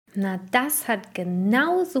Na, das hat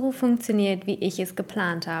genau so funktioniert, wie ich es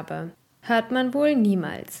geplant habe. Hört man wohl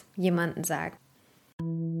niemals jemanden sagen.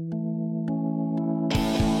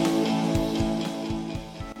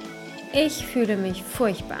 Ich fühle mich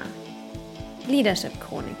furchtbar. Leadership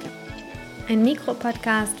Chronik. Ein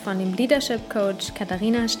Mikropodcast von dem Leadership Coach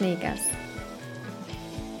Katharina Schneegers.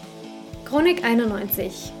 Chronik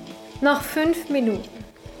 91. Noch 5 Minuten.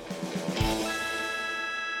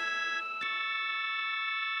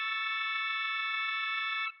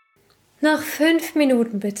 Noch 5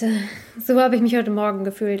 Minuten bitte. So habe ich mich heute Morgen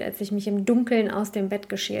gefühlt, als ich mich im Dunkeln aus dem Bett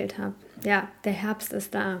geschält habe. Ja, der Herbst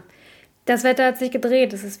ist da. Das Wetter hat sich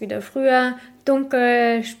gedreht. Es ist wieder früher,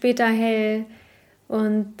 dunkel, später hell.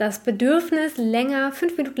 Und das Bedürfnis,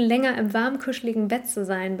 5 Minuten länger im warmen, kuscheligen Bett zu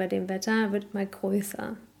sein bei dem Wetter, wird mal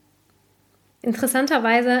größer.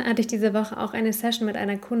 Interessanterweise hatte ich diese Woche auch eine Session mit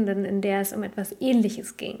einer Kundin, in der es um etwas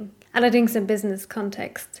Ähnliches ging. Allerdings im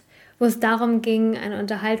Business-Kontext, wo es darum ging, eine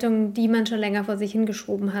Unterhaltung, die man schon länger vor sich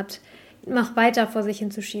hingeschoben hat, noch weiter vor sich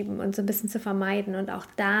hinzuschieben und so ein bisschen zu vermeiden und auch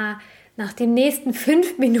da nach den nächsten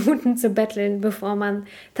 5 Minuten zu betteln, bevor man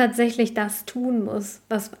tatsächlich das tun muss,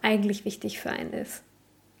 was eigentlich wichtig für einen ist.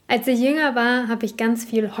 Als ich jünger war, habe ich ganz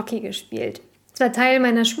viel Hockey gespielt. Es war Teil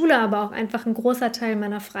meiner Schule, aber auch einfach ein großer Teil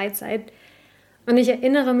meiner Freizeit. Und ich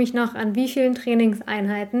erinnere mich noch an wie vielen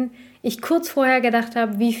Trainingseinheiten ich kurz vorher gedacht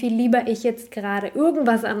habe, wie viel lieber ich jetzt gerade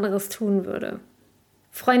irgendwas anderes tun würde.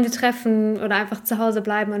 Freunde treffen oder einfach zu Hause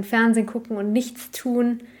bleiben und Fernsehen gucken und nichts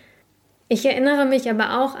tun. Ich erinnere mich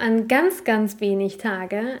aber auch an ganz, ganz wenig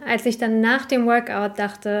Tage, als ich dann nach dem Workout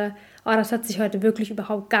dachte, oh, das hat sich heute wirklich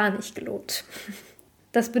überhaupt gar nicht gelohnt.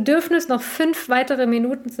 Das Bedürfnis, noch 5 weitere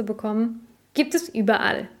Minuten zu bekommen, gibt es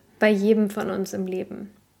überall, bei jedem von uns im Leben.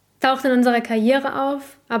 Taucht in unserer Karriere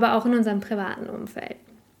auf, aber auch in unserem privaten Umfeld.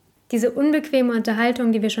 Diese unbequeme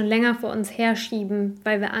Unterhaltung, die wir schon länger vor uns herschieben,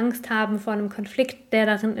 weil wir Angst haben vor einem Konflikt, der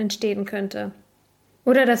darin entstehen könnte.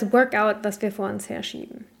 Oder das Workout, was wir vor uns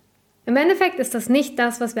herschieben. Im Endeffekt ist das nicht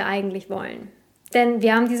das, was wir eigentlich wollen. Denn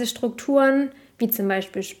wir haben diese Strukturen, wie zum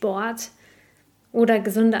Beispiel Sport oder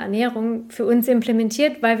gesunde Ernährung, für uns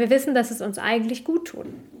implementiert, weil wir wissen, dass es uns eigentlich gut tut.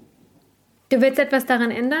 Du willst etwas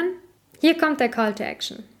daran ändern? Hier kommt der Call to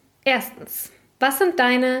Action. Erstens, was sind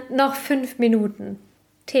deine noch 5 Minuten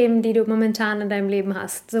Themen, die du momentan in deinem Leben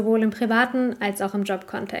hast, sowohl im privaten als auch im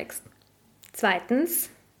Jobkontext?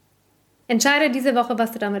 Zweitens, entscheide diese Woche,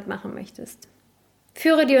 was du damit machen möchtest.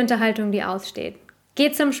 Führe die Unterhaltung, die aussteht.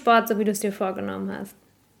 Geh zum Sport, so wie du es dir vorgenommen hast.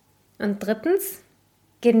 Und drittens,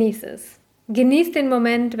 genieße es. Genieß den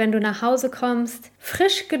Moment, wenn du nach Hause kommst,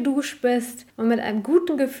 frisch geduscht bist und mit einem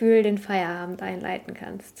guten Gefühl den Feierabend einleiten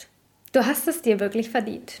kannst. Du hast es dir wirklich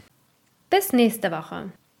verdient. Bis nächste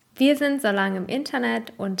Woche. Wir sind so lange im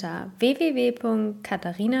Internet unter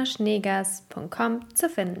www.katharinaschneegers.com zu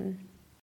finden.